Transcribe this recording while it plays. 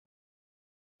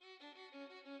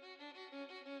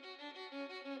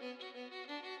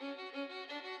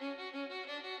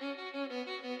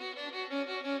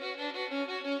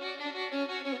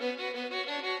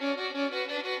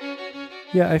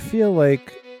Yeah, I feel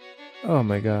like, oh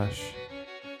my gosh.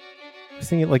 I was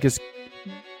thinking, like, did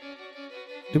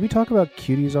we talk about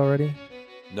Cuties already?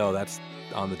 No, that's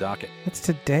on the docket. That's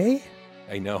today?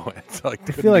 I know. It's like,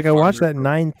 I feel like I watched that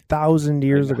 9,000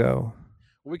 years ago.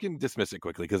 We can dismiss it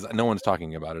quickly because no one's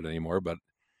talking about it anymore, but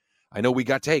I know we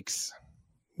got takes.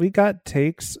 We got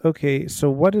takes. Okay, so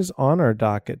what is on our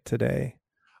docket today?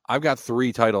 I've got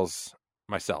 3 titles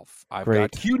myself. I've got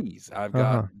Great. Cuties. I've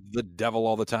got The Devil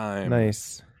All the Time.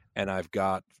 Nice. And I've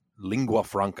got Lingua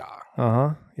Franca.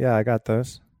 Yeah, I got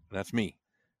those. That's me.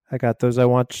 I got those. I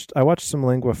watched some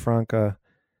Lingua Franca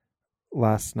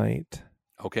last night.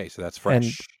 Okay, so that's fresh.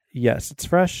 And yes, it's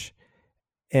fresh.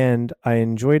 And I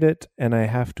enjoyed it, and I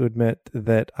have to admit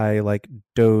that I like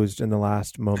dozed in the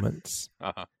last moments.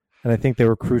 And I think they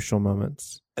were crucial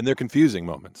moments. And they're confusing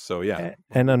moments, so yeah.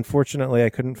 And unfortunately, I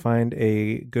couldn't find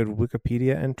a good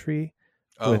Wikipedia entry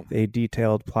with a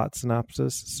detailed plot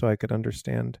synopsis so I could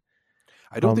understand.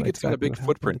 I don't think it's got a big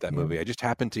footprint, that movie. I just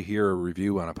happened to hear a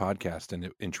review on a podcast, and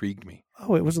it intrigued me.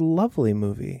 Oh, it was a lovely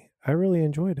movie. I really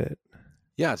enjoyed it.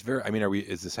 Yeah, it's very. I mean,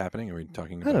 is this happening? Are we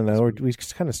talking about I don't know. We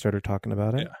just kind of started talking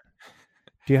about it. Yeah.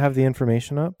 Do you have the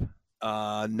information up?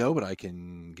 No, but I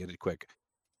can get it quick.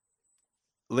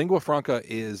 Lingua Franca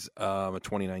is a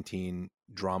 2019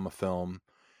 drama film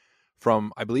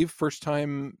from, I believe,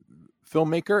 first-time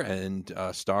filmmaker and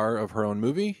star of her own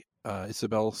movie,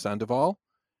 Isabel Sandoval.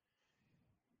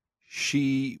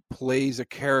 She plays a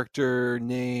character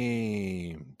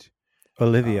named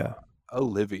Olivia.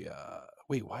 Olivia.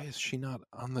 Wait, why is she not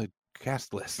on the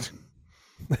cast list?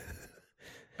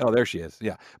 Oh, there she is.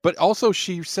 Yeah. But also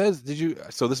she says,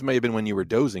 so this may have been when you were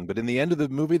dozing, but in the end of the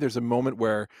movie, there's a moment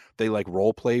where they like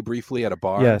role play briefly at a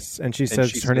bar. Yes. And she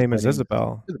says her name is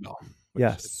Isabel. Isabel.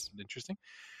 Yes. Interesting.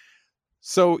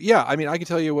 So, yeah, I mean, I can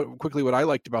tell you what I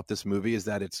liked about this movie is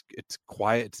that it's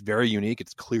quiet. It's very unique.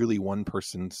 It's clearly one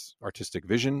person's artistic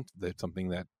vision. That's something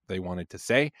that they wanted to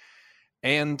say.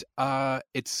 And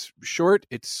it's short,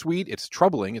 it's sweet, it's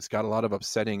troubling. It's got a lot of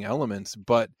upsetting elements,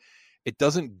 but it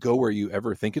doesn't go where you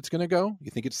ever think it's going to go.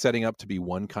 You think it's setting up to be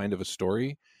one kind of a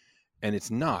story, and it's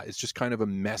not. It's just kind of a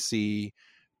messy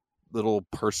little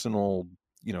personal,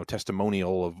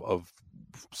 testimonial of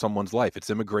someone's life.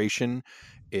 It's immigration.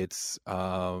 It's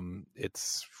a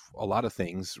lot of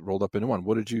things rolled up into one.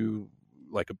 What did you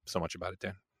like so much about it,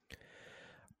 Dan?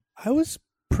 I was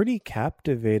pretty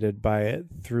captivated by it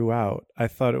throughout. I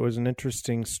thought it was an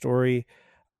interesting story.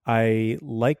 I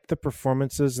liked the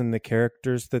performances and the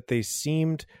characters, that they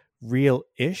seemed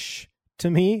real-ish to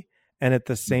me, and at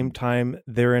the same time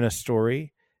they're in a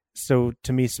story. So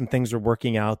to me, some things are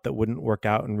working out that wouldn't work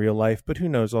out in real life, but who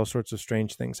knows, all sorts of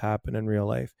strange things happen in real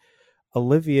life.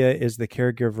 Olivia is the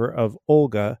caregiver of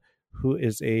Olga, who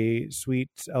is a sweet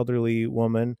elderly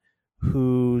woman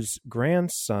whose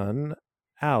grandson,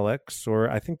 Alex, or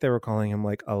I think they were calling him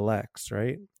like Alex,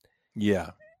 right?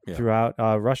 Yeah. Throughout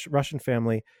Russian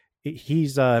family,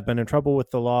 he's been in trouble with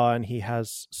the law, and he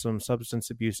has some substance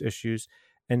abuse issues,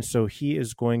 and so he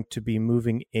is going to be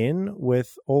moving in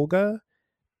with Olga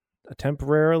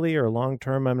temporarily or long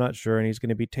term, I'm not sure, and he's going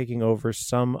to be taking over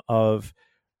some of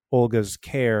Olga's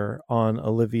care on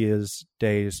Olivia's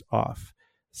days off.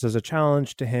 This is a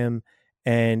challenge to him,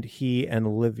 and he and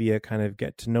Olivia kind of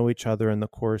get to know each other in the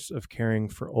course of caring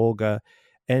for Olga,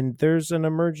 and there's an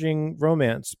emerging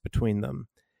romance between them.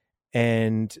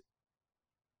 And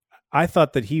I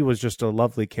thought that he was just a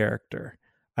lovely character.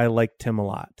 I liked him a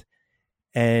lot.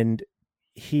 And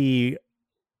he,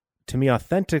 to me,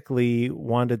 authentically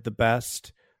wanted the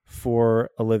best for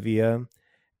Olivia.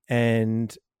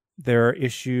 And there are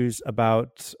issues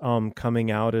about coming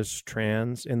out as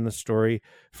trans in the story.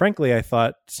 Frankly, I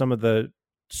thought some of the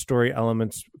story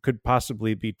elements could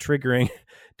possibly be triggering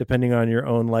depending on your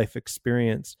own life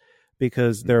experience,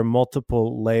 because there are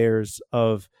multiple layers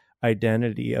of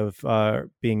identity of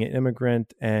being an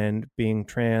immigrant and being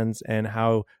trans, and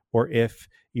how or if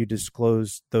you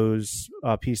disclose those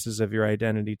pieces of your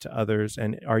identity to others,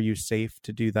 and are you safe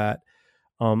to do that?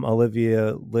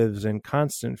 Olivia lives in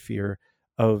constant fear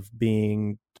of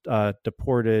being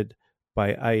deported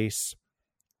by ICE.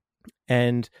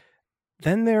 And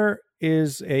then there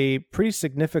is a pretty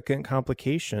significant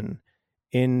complication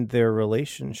in their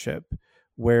relationship,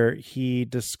 where he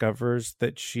discovers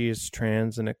that she is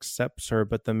trans and accepts her,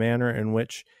 but the manner in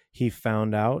which he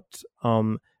found out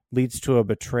leads to a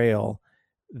betrayal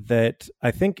that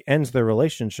I think ends their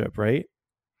relationship, right?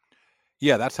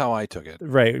 Yeah, that's how I took it.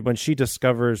 Right. When she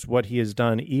discovers what he has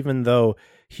done, even though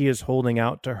he is holding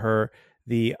out to her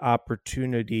the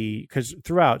opportunity, because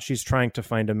throughout she's trying to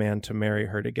find a man to marry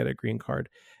her to get a green card.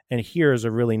 And here is a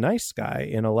really nice guy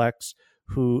in Alex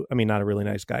who, I mean, not a really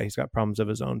nice guy. He's got problems of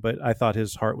his own, but I thought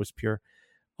his heart was pure.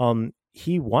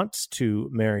 He wants to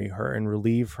marry her and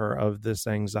relieve her of this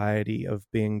anxiety of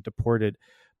being deported.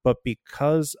 But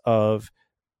because of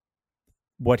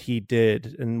what he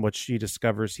did and what she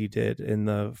discovers he did in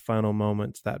the final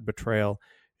moments, that betrayal,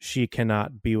 she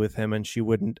cannot be with him, and she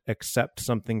wouldn't accept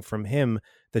something from him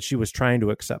that she was trying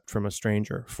to accept from a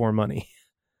stranger for money.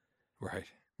 Right.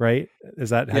 Right?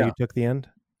 Is that how Yeah. you took the end?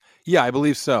 Yeah, I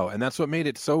believe so. And that's what made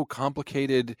it so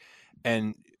complicated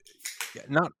and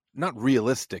not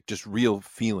realistic, just real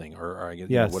feeling, or I guess,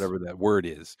 Yes. whatever that word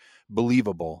is,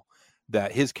 believable,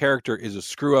 that his character is a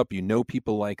screw up.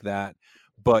 People like that.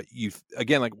 But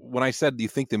again, like when I said you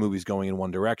think the movie's going in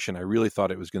one direction, I really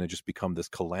thought it was going to just become this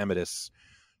calamitous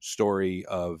story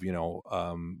of,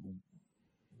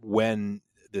 when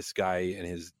this guy and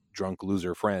his drunk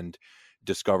loser friend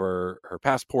discover her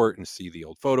passport and see the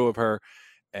old photo of her.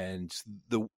 And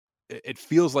it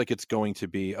feels like it's going to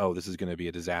be, oh, this is going to be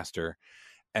a disaster.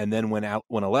 And then when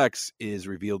Alex is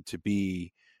revealed to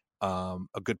be a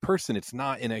good person, he's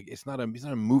not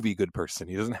a movie good person.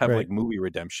 He doesn't have Right. like movie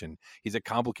redemption. He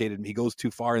goes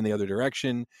too far in the other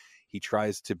direction. He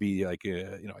tries to be like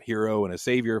a hero and a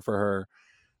savior for her.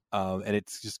 And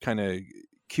it's just kind of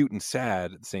cute and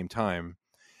sad at the same time.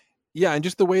 Yeah, and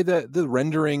just the way that the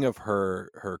rendering of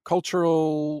her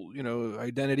cultural,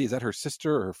 identity, is that her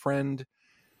sister or her friend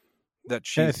that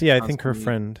she's I think her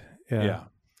friend. Yeah.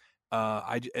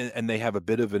 And they have a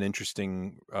bit of an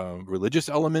interesting religious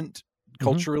element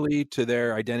culturally to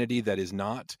their identity that is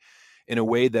not in a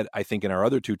way that I think in our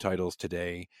other two titles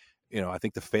today. I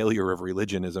think the failure of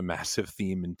religion is a massive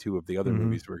theme in two of the other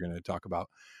movies we're going to talk about,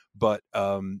 but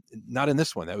not in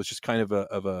this one. That was just kind of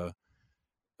a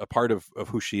part of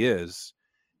who she is.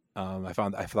 I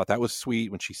thought that was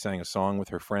sweet when she sang a song with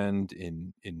her friend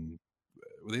in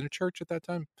were they in a church at that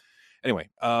time? Anyway,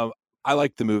 I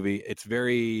like the movie. It's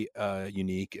very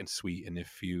unique and sweet. And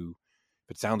if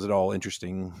it sounds at all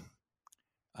interesting,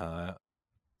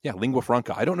 Lingua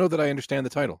Franca. I don't know that I understand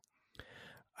the title.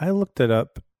 I looked it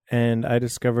up and I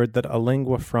discovered that a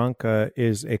lingua franca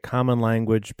is a common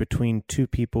language between two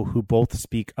people who both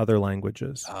speak other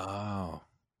languages. Oh.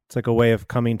 It's like a way of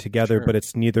coming together, Sure. But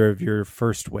it's neither of your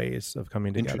first ways of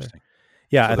coming together. Interesting.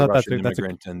 Yeah, so I thought that's the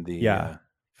immigrant and the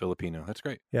Filipino. That's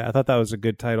great. Yeah, I thought that was a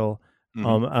good title.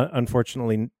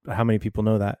 Unfortunately, how many people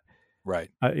know that? Right.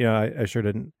 I sure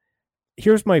didn't.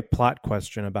 Here's my plot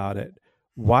question about it.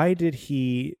 Why did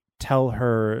he tell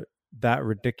her that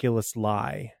ridiculous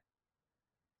lie?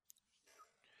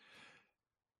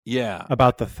 Yeah.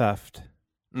 About the theft.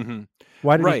 Mm-hmm.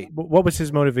 Why did what was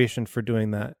his motivation for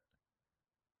doing that?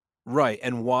 Right.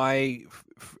 And why,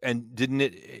 and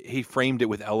didn't he framed it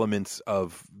with elements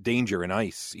of danger and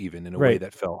ice, even in a way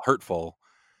that felt hurtful,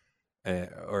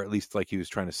 or at least like he was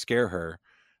trying to scare her.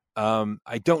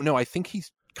 I don't know. I think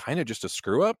he's kind of just a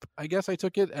screw up. I guess I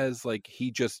took it as like, he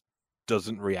just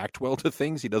doesn't react well to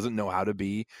things. He doesn't know how to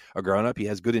be a grown up. He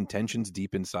has good intentions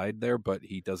deep inside there, but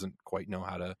he doesn't quite know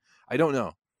how to, I don't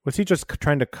know. Was he just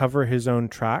trying to cover his own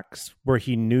tracks where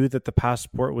he knew that the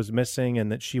passport was missing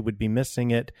and that she would be missing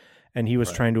it, and he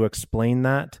was trying to explain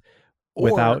that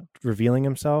without revealing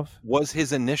himself? Was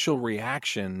his initial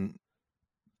reaction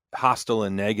hostile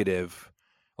and negative,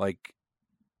 like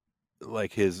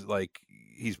he's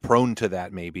prone to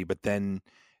that maybe, but then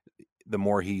the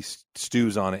more he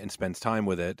stews on it and spends time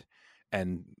with it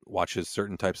and watches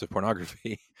certain types of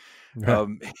pornography,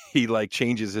 he like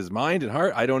changes his mind and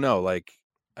heart. I don't know. Like,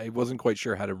 I wasn't quite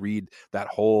sure how to read that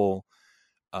whole,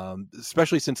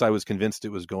 especially since I was convinced it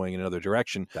was going in another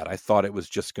direction, that I thought it was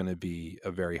just going to be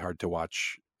a very hard to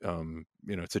watch,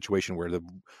 situation where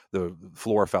the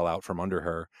floor fell out from under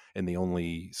her and the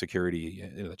only security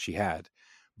that she had.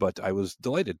 But I was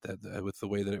delighted with the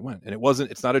way that it went. And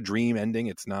it's not a dream ending.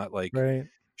 It's not like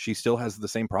she still has the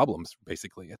same problems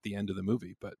basically at the end of the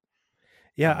movie, but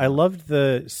yeah, I loved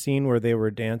the scene where they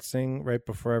were dancing right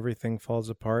before everything falls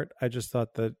apart. I just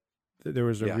thought that there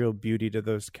was a real beauty to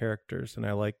those characters, and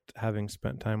I liked having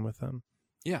spent time with them.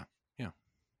 Yeah, yeah.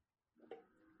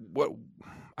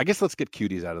 I guess let's get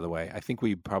Cuties out of the way. I think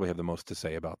we probably have the most to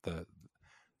say about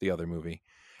the other movie.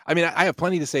 I mean, I have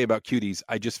plenty to say about Cuties.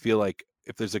 I just feel like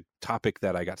if there's a topic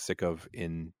that I got sick of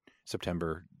in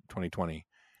September 2020,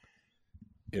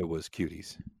 it was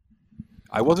Cuties.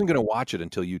 I wasn't going to watch it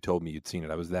until you told me you'd seen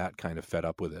it. I was that kind of fed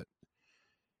up with it.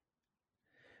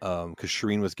 Because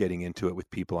Shireen was getting into it with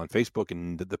people on Facebook,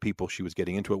 and the people she was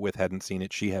getting into it with hadn't seen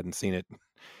it. She hadn't seen it.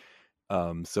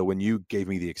 So when you gave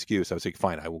me the excuse, I was like,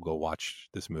 fine, I will go watch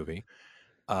this movie.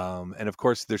 And of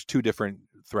course, there's two different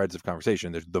threads of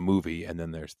conversation. There's the movie, and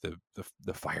then there's the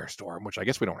firestorm, which I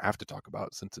guess we don't have to talk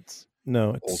about since it's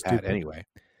No, it's old hat stupid. anyway.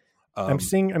 I'm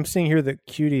seeing here that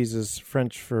cuties is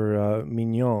French for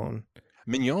mignon.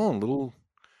 Mignon, little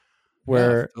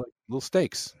little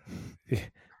steaks.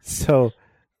 So,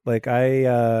 like I'm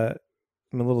a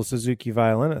little Suzuki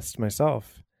violinist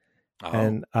myself,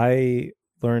 and I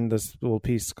learned this little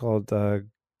piece called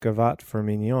Gavotte for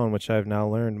mignon, which I've now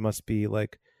learned must be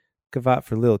like Gavotte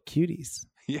for little cuties.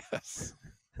 Yes.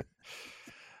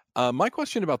 My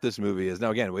question about this movie is,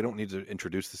 now again, we don't need to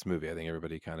introduce this movie. I think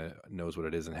everybody kind of knows what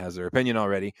it is and has their opinion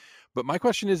already. But my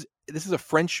question is, this is a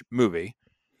French movie.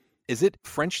 Is it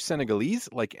French Senegalese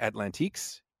like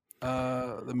Atlantiques,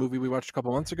 the movie we watched a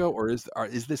couple months ago, or is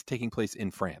this taking place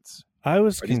in France? I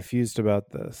was confused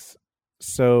about this.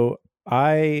 So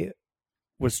I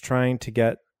was trying to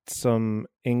get some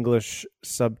English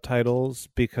subtitles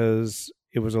because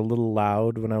it was a little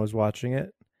loud when I was watching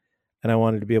it, and I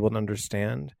wanted to be able to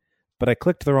understand. But I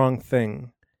clicked the wrong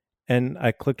thing, and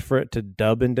I clicked for it to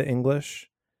dub into English.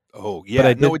 Oh, yeah.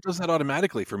 It does that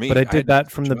automatically for me. But I did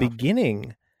that from the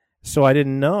beginning, so I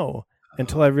didn't know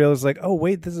until I realized, like, oh,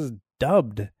 wait, this is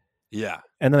dubbed. Yeah.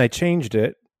 And then I changed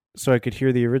it so I could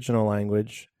hear the original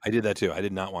language. I did that too. I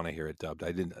did not want to hear it dubbed.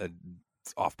 I didn't.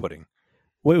 It's off-putting.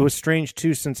 Well, it was strange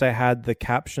too, since I had the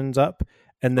captions up,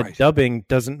 and the dubbing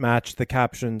doesn't match the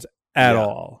captions at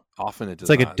all. Often it does.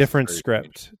 It's like a different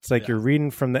script. Strange. It's like you're reading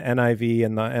from the NIV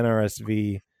and the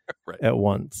NRSV at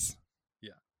once.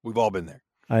 Yeah, we've all been there.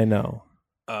 I know.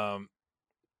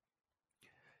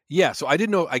 Yeah, so I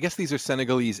didn't know. I guess these are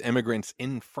Senegalese immigrants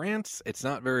in France. It's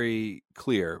not very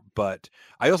clear, but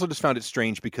I also just found it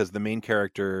strange because the main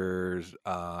character's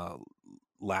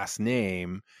last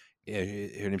name, her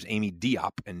name's Amy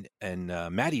Diop, and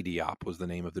Maddie Diop was the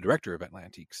name of the director of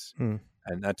Atlantiques.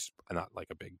 And that's not like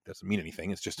doesn't mean anything.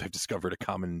 It's just I've discovered a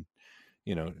common,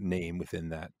 name within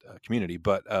that community.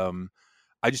 But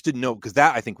I just didn't know, because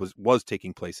that I think was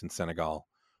taking place in Senegal,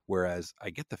 whereas I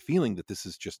get the feeling that this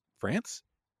is just France,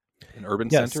 an urban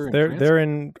center. They're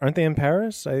in. Aren't they in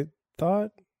Paris? I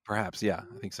thought. Perhaps, yeah,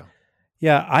 I think so.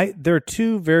 Yeah, there are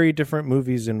two very different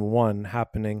movies in one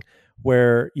happening,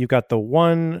 where you've got the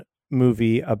one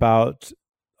movie about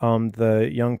the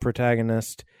young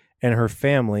protagonist and her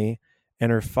family,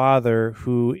 and her father,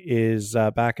 who is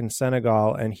back in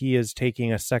Senegal, and he is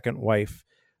taking a second wife,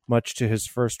 much to his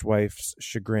first wife's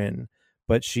chagrin.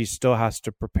 But she still has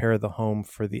to prepare the home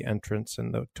for the entrance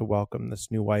and to welcome this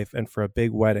new wife, and for a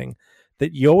big wedding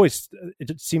that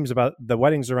it seems about the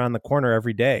wedding's around the corner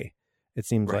every day. It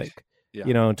seems like,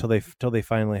 until they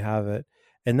finally have it.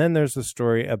 And then there's the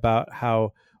story about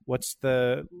how, what's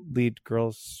the lead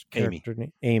girl's character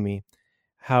name? Amy.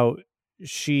 How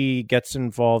she gets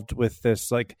involved with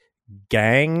this like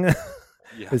gang,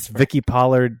 this Vicky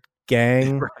Pollard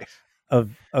gang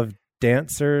of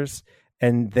dancers,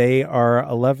 and they are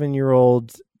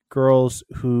 11-year-old girls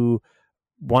who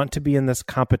want to be in this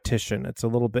competition. It's a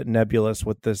little bit nebulous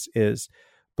what this is,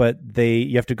 but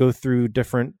you have to go through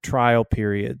different trial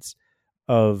periods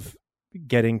of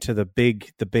getting to the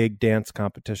big dance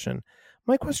competition.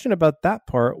 My question about that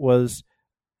part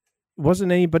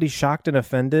wasn't anybody shocked and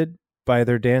offended by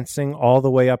their dancing all the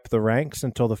way up the ranks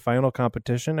until the final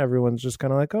competition? Everyone's just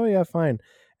kind of like, oh yeah, fine.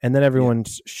 And then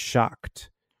everyone's shocked.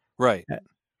 Right.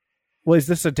 Well, is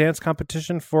this a dance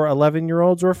competition for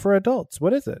 11-year-olds or for adults?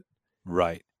 What is it?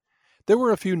 Right. There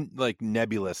were a few like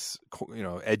nebulous,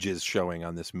 edges showing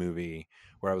on this movie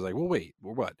where I was like, well, wait,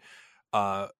 what?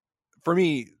 For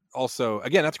me, also,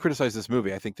 again, not to criticize this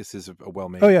movie. I think this is a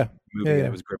well-made movie, and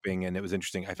it was gripping and it was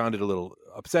interesting. I found it a little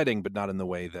upsetting, but not in the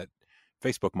way that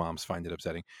Facebook moms find it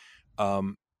upsetting.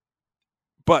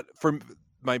 But for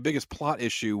my biggest plot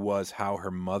issue was how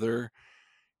her mother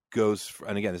goes,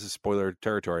 and again, this is spoiler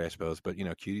territory, I suppose, but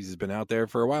Cuties has been out there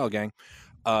for a while, gang.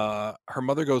 Her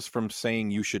mother goes from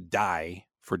saying you should die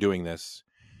for doing this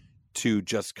to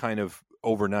just kind of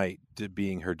overnight to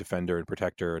being her defender and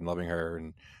protector and loving her,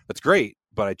 and that's great.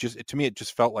 But to me, it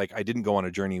just felt like I didn't go on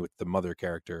a journey with the mother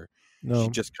character. No. She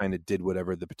just kind of did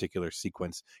whatever the particular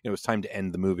sequence. It was time to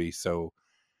end the movie, so.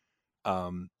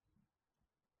 But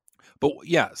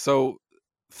yeah, so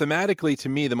thematically, to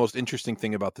me, the most interesting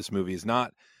thing about this movie is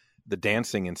not the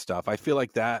dancing and stuff. I feel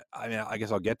like that. I mean, I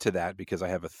guess I'll get to that because I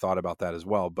have a thought about that as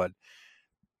well. But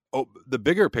the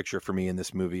bigger picture for me in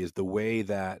this movie is the way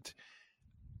that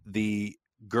the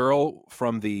girl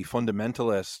from the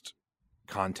fundamentalist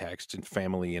context and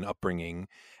family and upbringing,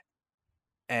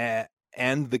 and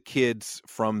the kids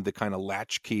from the kind of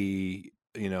latchkey,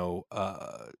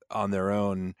 on their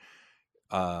own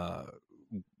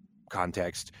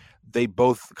context, they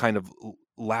both kind of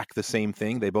lack the same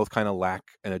thing. They both kind of lack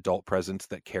an adult presence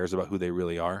that cares about who they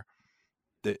really are.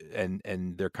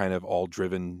 And they're kind of all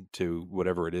driven to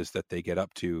whatever it is that they get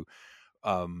up to,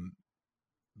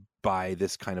 by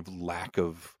this kind of lack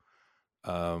of,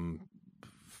 I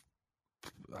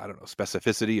don't know,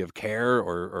 specificity of care,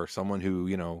 or someone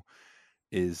who,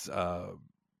 is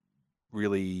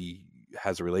really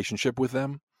has a relationship with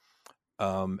them.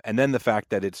 And then the fact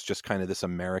that it's just kind of this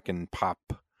American pop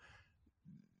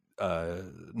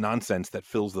nonsense that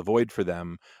fills the void for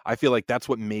them. I feel like that's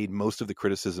what made most of the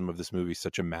criticism of this movie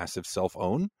such a massive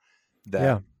self-own,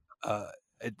 that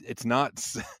it's not.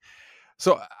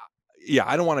 So yeah,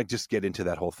 I don't want to just get into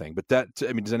that whole thing, but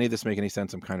does any of this make any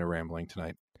sense? I'm kind of rambling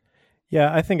tonight.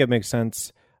 Yeah, I think it makes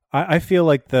sense. I feel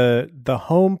like the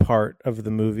home part of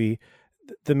the movie,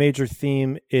 the major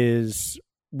theme is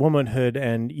womanhood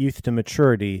and youth to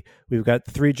maturity. We've got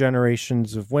 3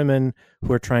 generations of women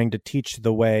who are trying to teach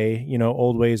the way,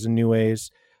 old ways and new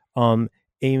ways.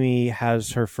 Amy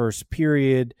has her first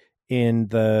period in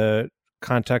the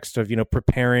context of,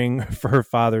 preparing for her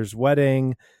father's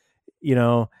wedding,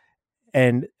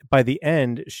 and by the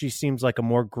end, she seems like a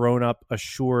more grown up,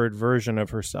 assured version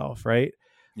of herself, right?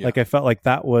 Yeah. Like I felt like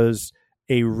that was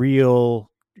a real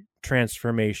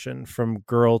transformation from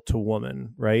girl to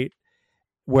woman, right?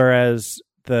 Whereas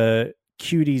the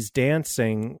cuties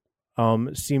dancing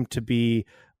seemed to be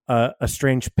a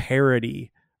strange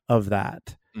parody of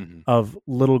that, of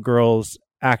little girls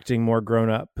acting more grown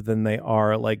up than they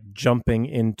are, like jumping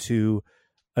into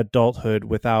adulthood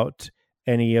without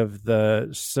any of the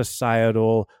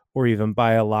societal or even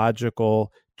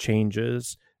biological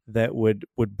changes that would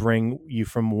bring you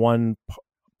from one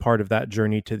part of that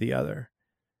journey to the other.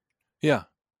 Yeah,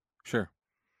 sure.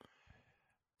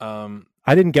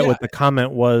 I didn't get what the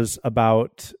comment was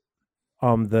about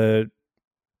the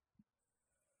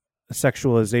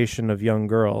sexualization of young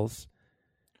girls.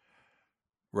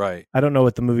 Right. I don't know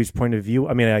what the movie's point of view.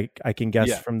 I mean, I can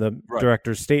guess from the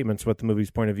director's statements what the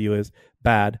movie's point of view is.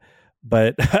 Bad,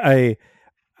 but I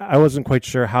wasn't quite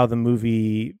sure what the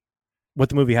movie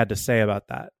had to say about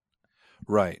that.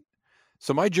 Right.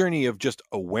 So my journey of just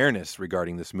awareness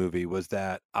regarding this movie was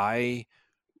that I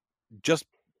just,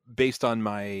 based on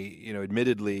my,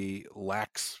 admittedly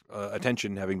lax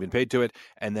attention having been paid to it,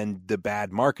 and then the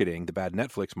bad marketing, the bad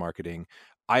Netflix marketing,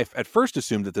 I at first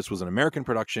assumed that this was an American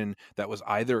production that was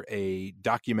either a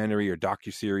documentary or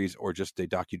docuseries or just a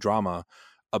docudrama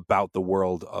about the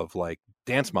world of like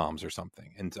Dance Moms or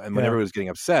something. And when everyone was getting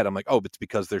upset, I'm like, oh, it's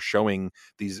because they're showing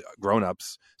these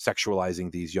grown-ups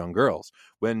sexualizing these young girls.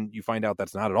 When you find out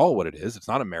that's not at all what it is. It's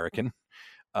not American.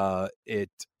 It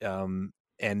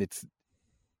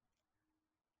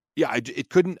just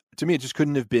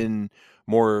couldn't have been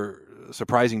more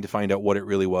surprising to find out what it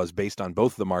really was based on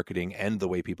both the marketing and the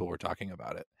way people were talking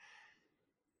about it.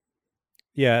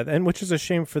 Yeah, and which is a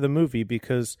shame for the movie,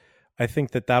 because I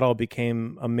think that all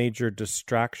became a major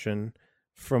distraction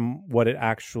from what it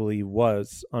actually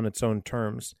was on its own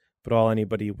terms. But all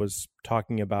anybody was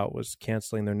talking about was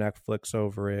canceling their Netflix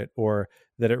over it, or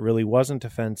that it really wasn't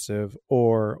offensive,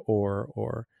 or.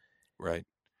 Right.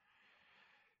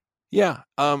 Yeah.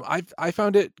 I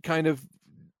found it kind of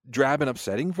drab and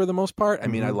upsetting for the most part. I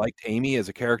mean, I liked Amy as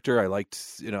a character. I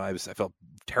liked, I felt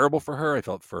terrible for her. I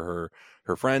felt for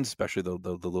her friends, especially the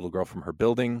little girl from her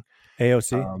building.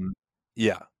 AOC.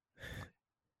 Yeah.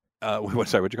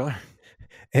 What'd you call her?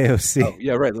 AOC. Oh,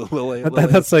 yeah, right.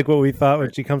 That's like what we thought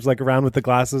when she comes like around with the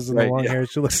glasses and the long hair.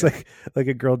 She looks like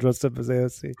a girl dressed up as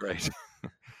AOC. Right.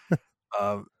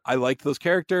 I liked those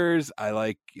characters. I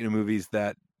like movies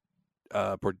that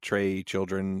portray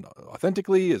children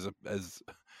authentically, as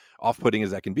off-putting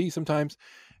as that can be sometimes.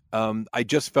 I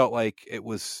just felt like it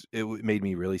made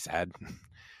me really sad,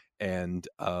 and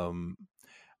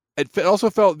it also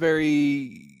felt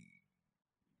very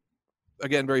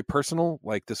personal.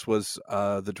 Like this was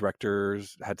the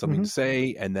directors had something to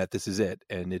say, and that this is it,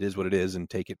 and it is what it is, and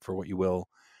take it for what you will.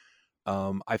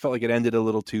 I felt like it ended a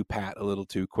little too pat, a little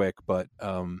too quick, but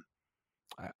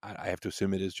I have to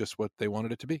assume it is just what they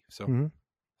wanted it to be. So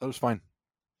that was fine.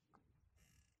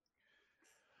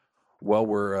 Well,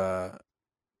 we're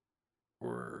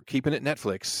keeping it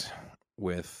Netflix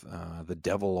with The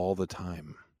Devil All the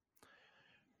Time,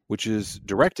 which is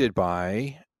directed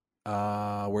by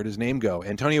where'd his name go?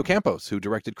 Antonio Campos, who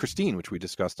directed Christine, which we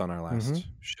discussed on our last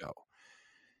show.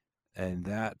 And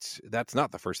that's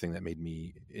not the first thing that made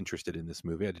me interested in this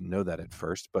movie. I didn't know that at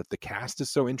first, but the cast is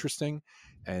so interesting,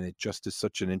 and it just is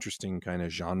such an interesting kind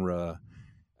of genre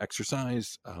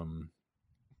exercise.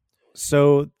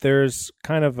 So there's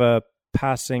kind of a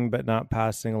passing but not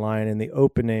passing line in the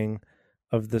opening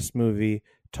of this movie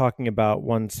talking about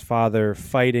one's father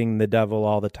fighting the devil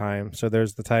all the time. So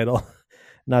there's the title,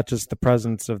 not just the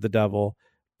presence of the devil,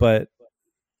 but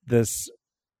this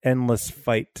endless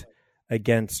fight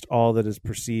against all that is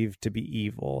perceived to be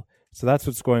evil. So that's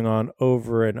what's going on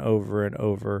over and over and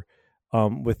over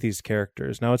with these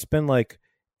characters. Now it's been like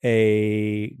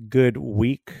a good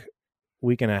week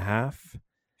and a half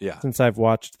since I've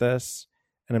watched this,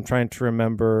 and I'm trying to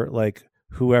remember like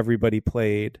who everybody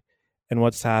played and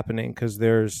what's happening, because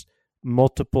there's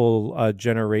multiple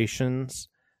generations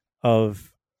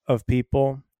of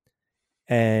people,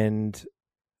 and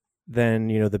then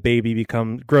the baby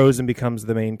grows and becomes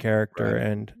the main character, right.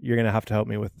 And you're gonna have to help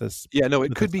me with this. Yeah, no,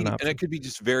 it could be, and it could be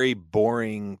just very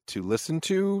boring to listen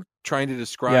to, trying to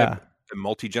describe a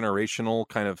multi-generational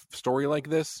kind of story like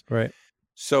this. Right.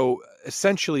 So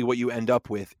essentially, what you end up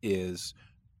with is,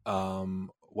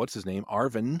 what's his name?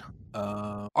 Arvin.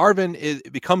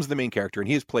 Arvin becomes the main character, and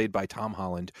he is played by Tom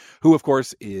Holland, who, of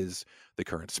course, is the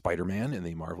current Spider-Man in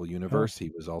the Marvel Universe. Oh.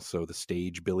 He was also the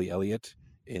stage Billy Elliot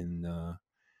in,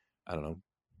 I don't know,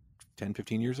 10,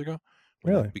 15 years ago.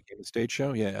 Really? It became a stage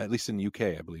show. Yeah, at least in the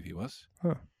UK, I believe he was.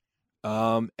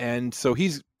 Huh. And so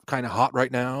he's kind of hot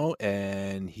right now,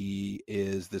 and he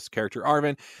is this character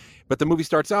Arvin. But the movie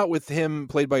starts out with him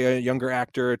played by a younger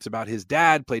actor. It's about his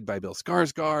dad, played by Bill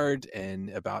Skarsgård, and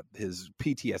about his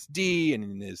PTSD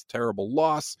and his terrible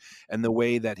loss, and the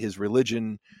way that his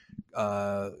religion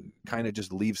kind of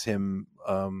just leaves him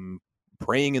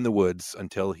praying in the woods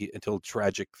until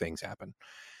tragic things happen.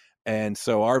 And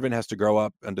so Arvin has to grow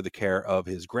up under the care of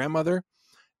his grandmother.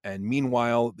 And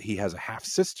meanwhile, he has a half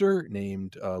sister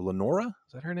named Lenora.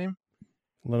 Is that her name?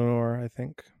 Lenore, I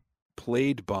think.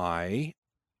 Played by.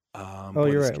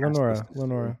 You're right,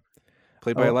 Lenora.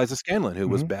 Played by Eliza Scanlen, who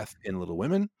was Beth in Little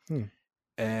Women.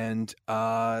 And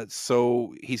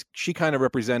so she kind of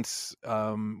represents.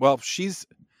 This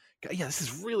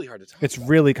is really hard to talk. It's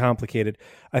really complicated.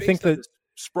 I think that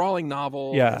sprawling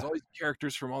novel. Yeah, has all these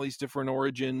characters from all these different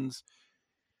origins.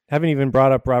 Haven't even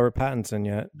brought up Robert Pattinson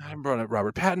yet. I haven't brought up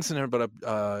Robert Pattinson. I haven't brought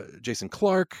up Jason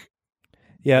Clarke.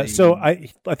 Yeah, so I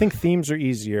think themes are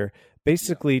easier.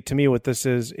 Basically, to me, what this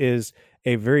is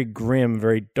a very grim,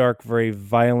 very dark, very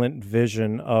violent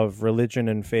vision of religion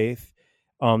and faith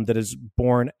that is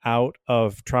born out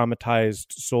of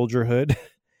traumatized soldierhood.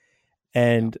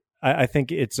 And I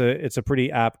think it's a pretty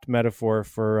apt metaphor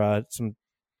for some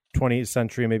 20th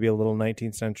century, maybe a little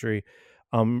 19th century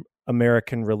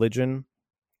American religion,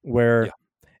 where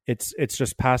it's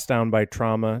just passed down by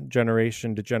trauma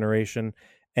generation to generation,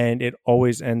 and it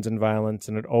always ends in violence,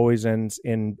 and it always ends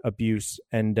in abuse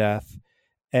and death.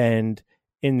 And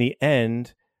in the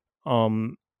end,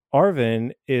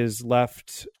 Arvin is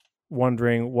left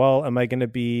wondering, well, am I going to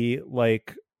be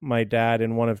like my dad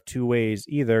in one of two ways?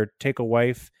 Either take a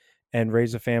wife and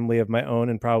raise a family of my own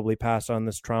and probably pass on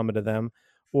this trauma to them,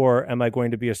 or am I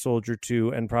going to be a soldier too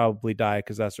and probably die,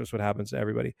 because that's just what happens to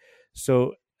everybody.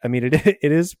 So, I mean, it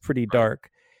is pretty dark.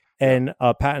 And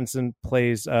Pattinson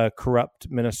plays a corrupt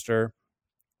minister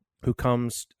who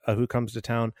comes to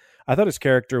town. I thought his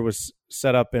character was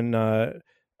set up in a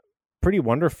pretty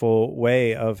wonderful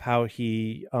way of how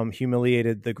he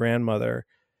humiliated the grandmother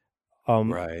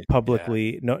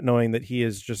publicly, knowing that he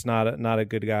is just not a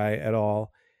good guy at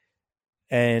all.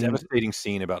 And devastating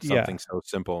scene about something so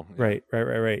simple. Right.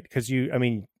 Because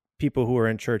people who are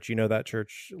in church, that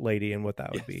church lady and what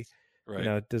that would be,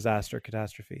 disaster,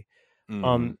 catastrophe.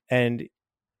 And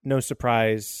no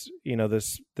surprise,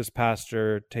 this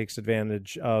pastor takes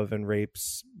advantage of and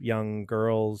rapes young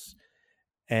girls,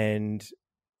 and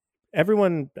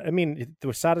everyone.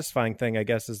 The satisfying thing, I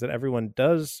guess, is that everyone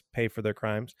does pay for their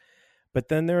crimes, but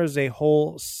then there is a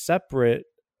whole separate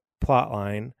plot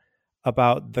line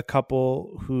about the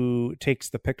couple who takes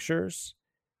the pictures,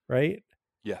 right?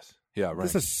 Yes. Yeah, right.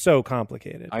 This is so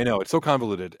complicated. I know, it's so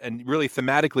convoluted, and really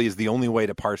thematically is the only way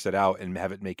to parse it out and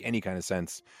have it make any kind of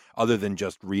sense other than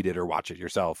just read it or watch it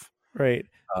yourself. Right.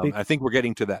 I think we're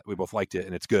getting to that. We both liked it,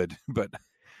 and it's good, but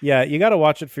yeah, you got to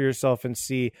watch it for yourself and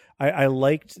see. I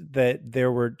liked that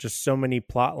there were just so many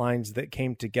plot lines that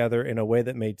came together in a way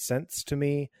that made sense to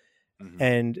me. Mm-hmm.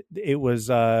 And it was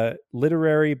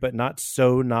literary, but not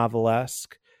so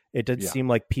novelesque. It did seem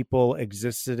like people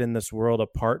existed in this world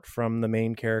apart from the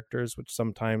main characters, which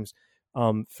sometimes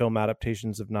film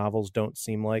adaptations of novels don't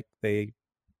seem like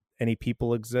any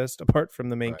people exist apart from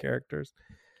the main characters.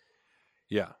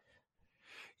 Yeah.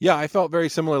 Yeah, I felt very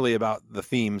similarly about the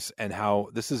themes and how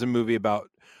this is a movie about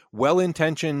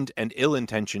well-intentioned and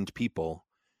ill-intentioned people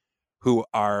who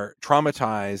are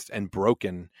traumatized and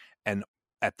broken and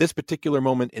at this particular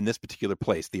moment in this particular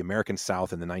place, the American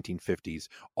South in the 1950s,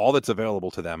 all that's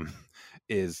available to them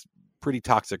is pretty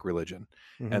toxic religion.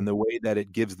 Mm-hmm. And the way that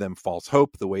it gives them false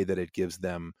hope, the way that it gives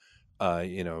them,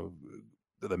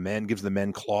 gives the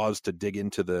men claws to dig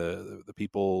into the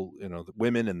people, the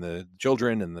women and the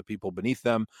children and the people beneath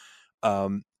them.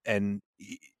 And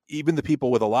even the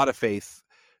people with a lot of faith,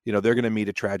 they're going to meet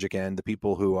a tragic end. The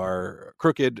people who are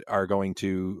crooked are going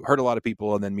to hurt a lot of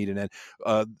people and then meet an end.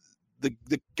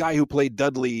 The guy who played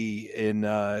Dudley in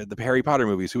the Harry Potter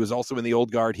movies, who was also in the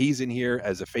Old Guard, he's in here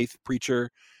as a faith preacher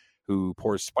who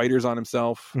pours spiders on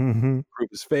himself Mm-hmm. to prove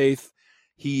his faith.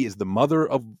 He's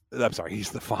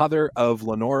the father of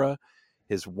Lenora,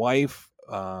 his wife.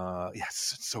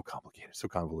 Yes, it's so complicated, so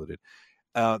convoluted.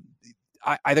 I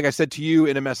think I said to you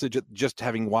in a message, just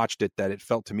having watched it, that it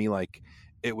felt to me like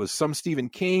it was some Stephen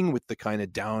King with the kind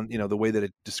of down, the way that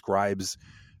it describes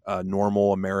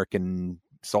normal American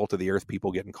salt of the earth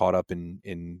people getting caught up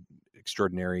in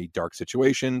extraordinary dark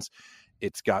situations.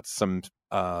 It's got some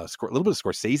a little bit of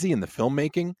Scorsese in the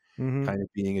filmmaking, Mm-hmm. kind of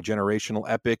being a generational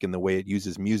epic in the way it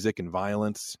uses music and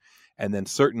violence. And then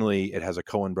certainly it has a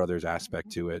Coen Brothers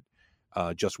aspect to it,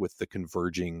 just with the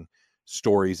converging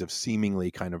stories of seemingly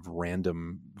kind of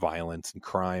random violence and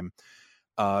crime.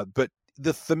 But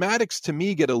the thematics to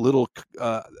me get a little,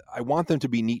 I want them to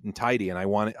be neat and tidy. And I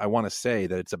want to say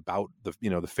that it's about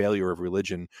the failure of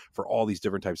religion for all these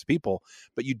different types of people.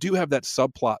 But you do have that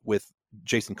subplot with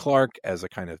Jason Clarke as a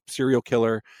kind of serial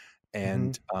killer,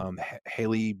 and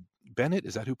Haley Bennett,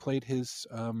 is that who played his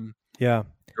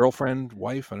girlfriend,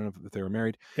 wife? I don't know if they were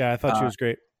married. Yeah, I thought she was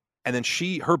great. And then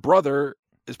her brother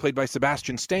is played by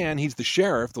Sebastian Stan. He's the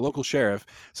sheriff, the local sheriff.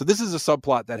 So this is a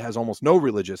subplot that has almost no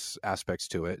religious aspects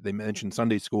to it. They mentioned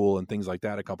Sunday school and things like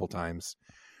that a couple times.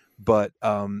 But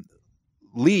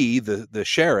Lee, the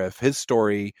sheriff, his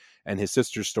story and his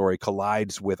sister's story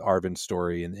collides with Arvin's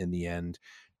story in the end.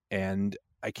 And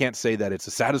I can't say that it's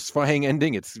a satisfying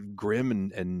ending. It's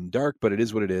grim and dark, but it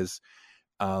is what it is.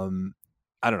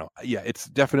 I don't know. Yeah, it's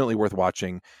definitely worth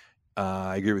watching.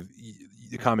 I agree with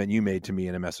the comment you made to me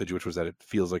in a message, which was that it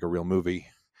feels like a real movie.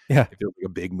 Yeah, it feels like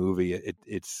a big movie.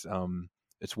 It's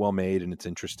well made and it's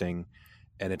interesting,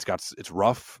 and it's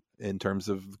rough in terms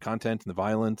of content and the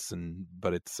violence,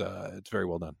 but it's very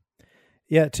well done.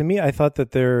 Yeah, to me, I thought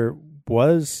that there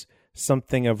was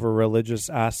something of a religious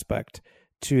aspect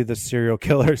to the serial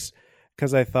killers,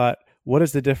 because I thought, what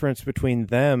is the difference between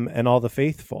them and all the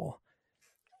faithful?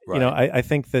 Right. I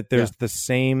think that there's the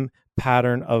same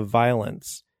pattern of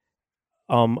violence,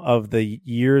 of the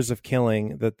years of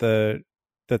killing that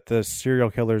the serial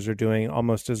killers are doing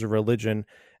almost as a religion,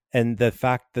 and the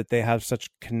fact that they have such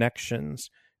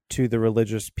connections to the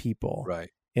religious people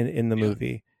in the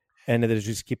movie, and it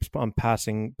just keeps on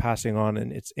passing on,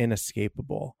 and it's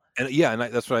inescapable. And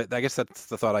that's what I guess that's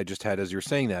the thought I just had as you're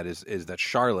saying that is that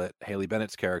Charlotte, Haley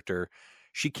Bennett's character,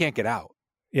 she can't get out.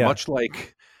 Yeah. Much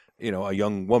like, a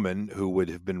young woman who would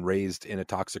have been raised in a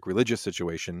toxic religious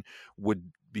situation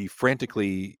would be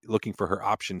frantically looking for her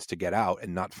options to get out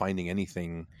and not finding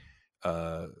anything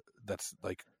that's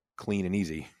like clean and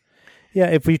easy. Yeah,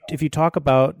 if you talk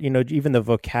about, even the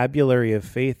vocabulary of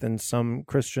faith in some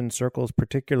Christian circles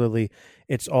particularly,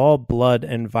 it's all blood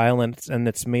and violence, and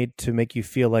it's made to make you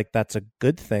feel like that's a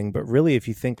good thing. But really, if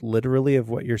you think literally of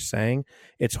what you're saying,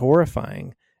 it's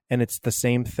horrifying. And it's the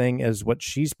same thing as what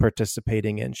she's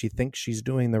participating in. She thinks she's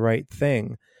doing the right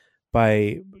thing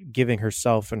by giving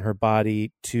herself and her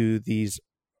body to these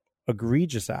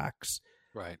egregious acts.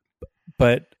 Right.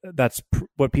 But that's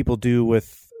what people do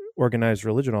with organized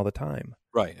religion all the time.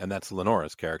 Right. And that's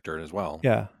Lenora's character as well.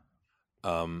 Yeah.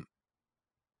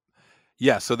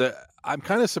 So I'm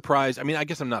kind of surprised. I mean, I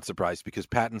guess I'm not surprised, because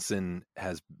Pattinson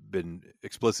has been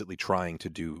explicitly trying to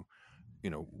do,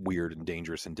 weird and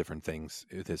dangerous and different things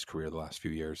with his career the last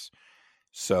few years.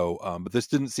 So, but this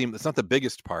it's not the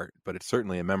biggest part, but it's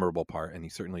certainly a memorable part, and he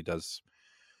certainly does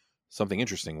something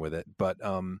interesting with it. But,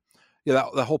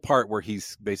 that whole part where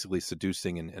he's basically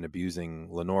seducing and abusing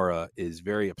Lenora is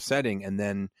very upsetting, and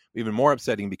then even more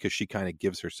upsetting because she kind of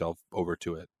gives herself over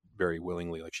to it very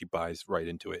willingly, like she buys right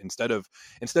into it, instead of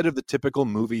the typical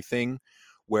movie thing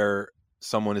where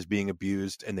someone is being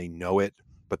abused and they know it,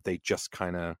 but they just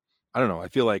kind of, I don't know, I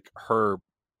feel like her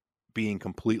being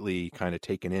completely kind of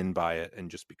taken in by it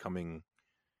and just becoming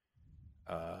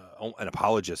an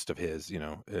apologist of his, it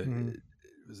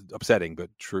was upsetting, but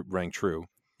rang true.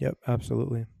 Yep,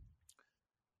 absolutely.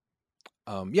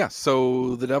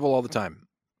 So The Devil All the Time.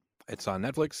 It's on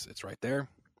Netflix. It's right there.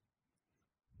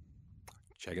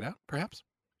 Check it out, perhaps.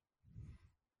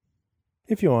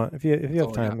 If you want, if you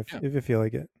have time, if you feel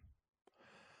like it.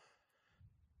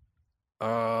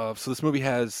 So this movie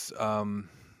has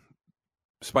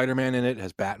Spider-Man in it,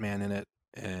 has Batman in it,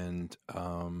 and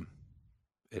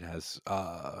it has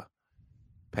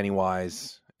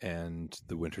Pennywise and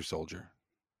the Winter Soldier.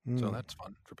 So that's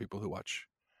fun for people who watch,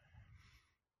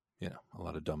 a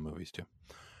lot of dumb movies too.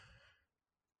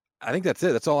 I think that's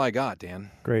it. That's all I got,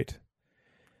 Dan. Great.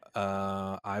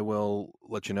 I will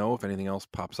let you know if anything else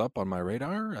pops up on my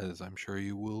radar, as I'm sure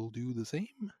you will do the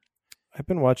same. I've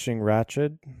been watching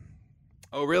Ratched.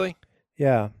 Oh, really?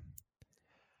 Yeah.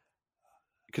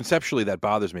 Conceptually, that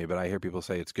bothers me, but I hear people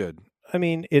say it's good. I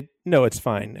mean, it's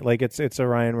fine. Like it's a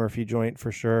Ryan Murphy joint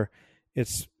for sure.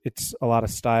 It's a lot of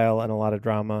style and a lot of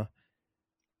drama.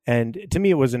 And to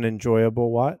me, it was an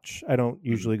enjoyable watch. I don't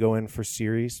usually go in for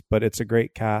series, but it's a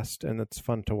great cast, and it's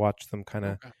fun to watch them kind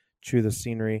of chew the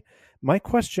scenery. My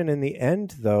question in the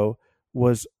end, though,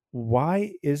 was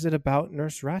why is it about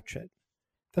Nurse Ratched?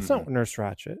 That's not Nurse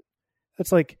Ratched.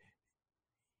 That's like,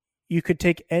 you could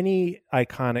take any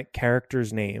iconic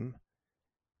character's name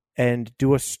and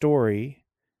do a story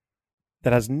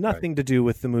that has nothing to do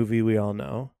with the movie we all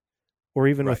know, or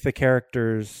even with the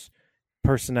character's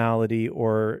personality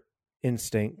or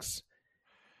instincts.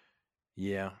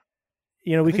 Yeah.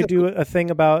 We could do a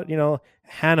thing about,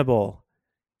 Hannibal,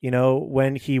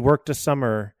 when he worked a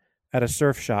summer at a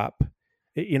surf shop,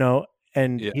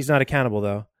 and he's not a cannibal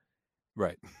though.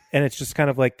 Right. And it's just kind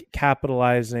of like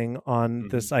capitalizing on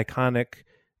this iconic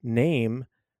name,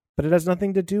 but it has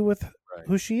nothing to do with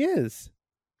who she is.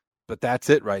 But that's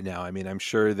it right now. I mean, I'm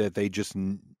sure that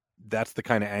that's the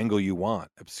kind of angle you want.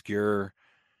 Obscure,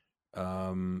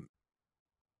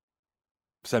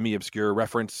 semi-obscure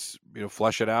reference,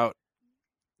 flesh it out.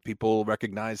 People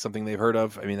recognize something they've heard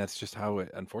of. I mean, that's just how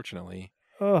it, unfortunately,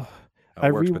 works.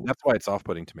 But that's why it's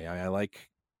off-putting to me. I like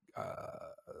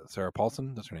Sarah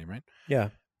Paulson. That's her name, right? Yeah.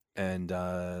 And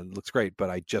looks great, but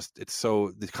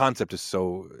the concept is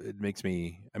it makes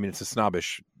me, I mean, it's a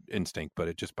snobbish instinct, but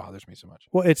it just bothers me so much.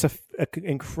 Well, it's a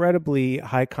incredibly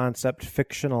high concept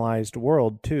fictionalized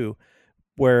world too,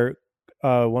 where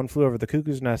One Flew Over the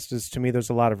Cuckoo's Nest is, to me, there's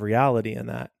a lot of reality in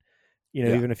that.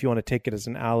 Even if you want to take it as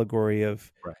an allegory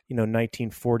of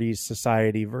 1940s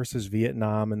society versus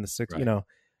Vietnam and the 60s,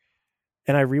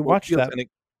 and I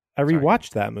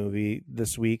rewatched that movie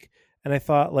this week, and I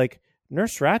thought, like,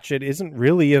 Nurse Ratched isn't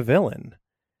really a villain.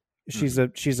 She's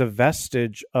a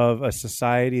vestige of a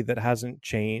society that hasn't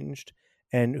changed,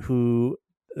 and who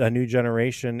a new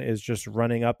generation is just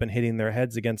running up and hitting their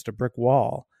heads against a brick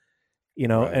wall.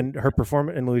 And her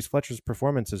performance, and Louise Fletcher's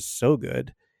performance, is so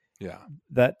good. Yeah,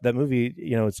 that movie,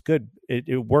 it's good.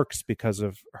 It works because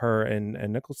of her and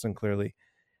Nicholson, clearly.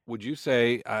 Would you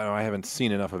say, I haven't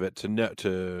seen enough of it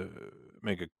to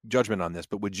make a judgment on this,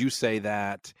 but would you say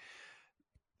that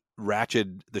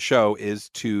Ratched, the show, is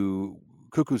to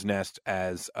Cuckoo's Nest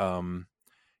as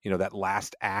that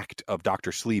last act of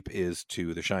Dr. Sleep is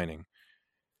to The Shining?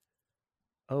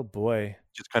 Oh boy,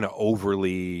 just kind of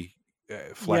overly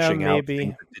fleshing out.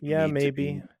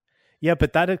 Maybe. Yeah,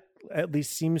 but that at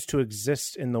least seems to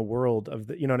exist in the world of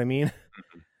the. You know what I mean?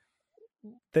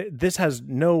 This has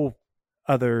no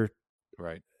other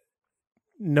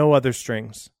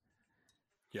strings.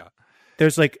 Yeah.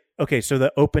 There's so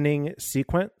the opening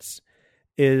sequence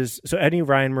is, so any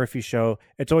Ryan Murphy show,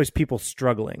 it's always people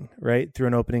struggling, right, through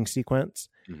an opening sequence.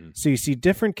 So you see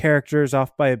different characters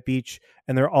off by a beach,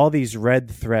 and there are all these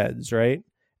red threads, right?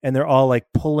 And they're all like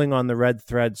pulling on the red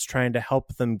threads, trying to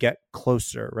help them get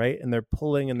closer, right? And they're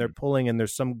pulling and they're pulling, and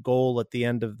there's some goal at the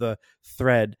end of the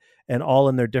thread, and all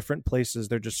in their different places.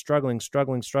 They're just struggling.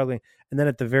 And then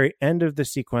at the very end of the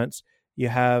sequence, you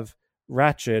have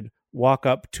Ratched walk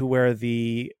up to where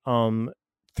the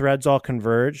threads all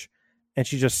converge, and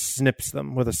she just snips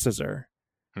them with a scissor.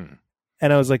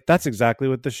 And I was like, that's exactly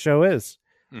what the show is.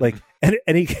 Like,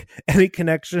 any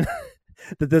connection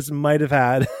that this might have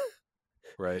had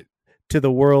to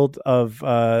the world of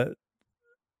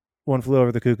One Flew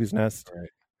Over the Cuckoo's Nest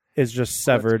is just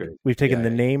severed. We've taken the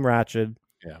name Ratched.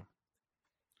 Yeah.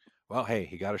 Well, hey,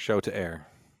 he got a show to air.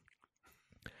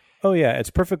 Oh yeah, it's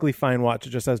perfectly fine watch.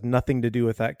 It just has nothing to do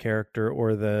with that character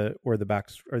or the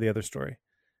other story.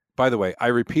 By the way, I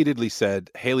repeatedly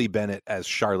said Haley Bennett as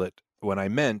Charlotte when I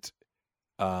meant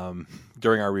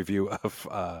during our review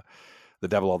of The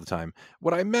Devil All the Time.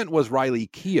 What I meant was Riley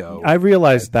Keough. I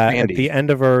realized that Sandy. At the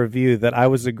end of our review that I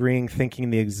was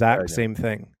thinking the exact same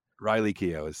thing. Riley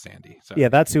Keough is Sandy. Sorry. Yeah,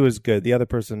 that's who was good. The other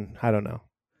person, I don't know.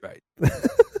 Right.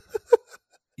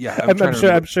 Yeah,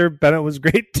 I'm sure Bennett was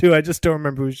great too. I just don't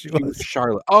remember who she was.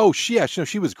 Charlotte. Oh, she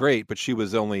was great, but she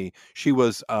was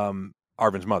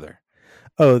Arvin's mother.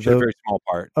 Oh, she had a very small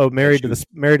part. Oh, married to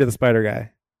the spider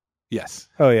guy. Yes.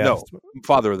 Oh yeah. No,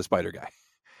 father of the spider guy.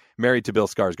 Married to Bill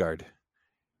Skarsgård.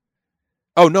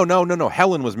 Oh, no.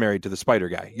 Helen was married to the spider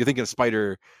guy. You're thinking of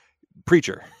Spider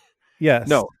Preacher. Yes.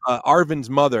 No, Arvin's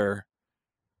mother,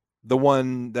 the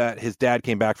one that his dad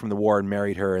came back from the war and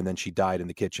married her, and then she died in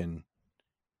the kitchen.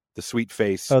 The sweet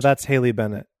face. Oh, that's Haley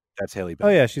Bennett. That's Haley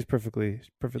Bennett. Oh yeah, she's perfectly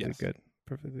Yes. good.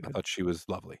 Perfectly I good. thought she was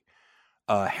lovely.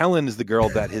 Helen is the girl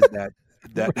that his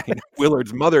that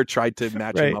Willard's mother tried to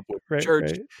match him up with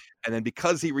church, and then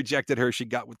because he rejected her, she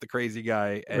got with the crazy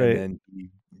guy, and then he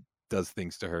does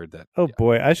things to her that. Oh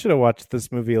boy, I should have watched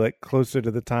this movie like closer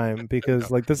to the time because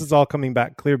like this is all coming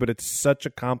back clear, but it's such a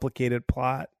complicated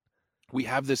plot. We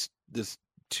have this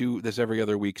every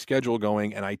other week schedule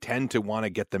going, and I tend to want to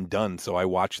get them done, so I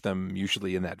watch them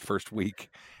usually in that first week,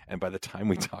 and by the time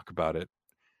we talk about it,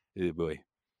 boy.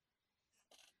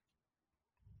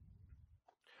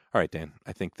 All right, Dan.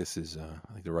 I think this is.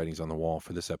 I think the writing's on the wall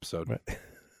for this episode. Right.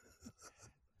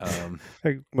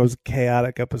 Most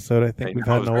chaotic episode I think we've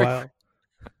had in a while.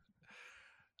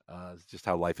 It's just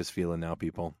how life is feeling now,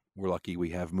 people. We're lucky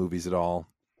we have movies at all.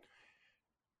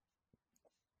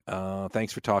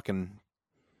 Thanks for talking.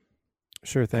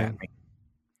 Sure thing.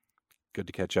 Good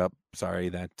to catch up.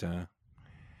 Sorry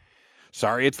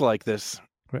it's like this.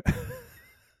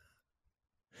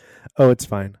 Oh, it's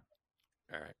fine.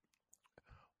 All right.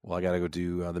 Well, I got to go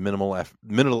do the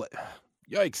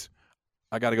yikes.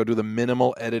 I got to go do the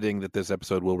minimal editing that this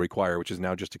episode will require, which is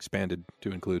now just expanded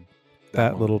to include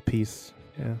that little piece.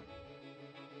 Yeah.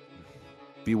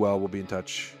 Be well. We'll be in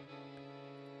touch.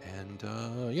 And,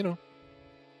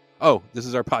 oh, this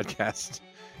is our podcast.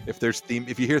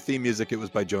 If you hear theme music, it was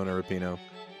by Jonah Rapino.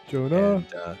 Jonah.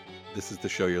 And this is the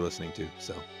show you're listening to.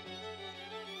 So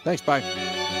thanks. Bye.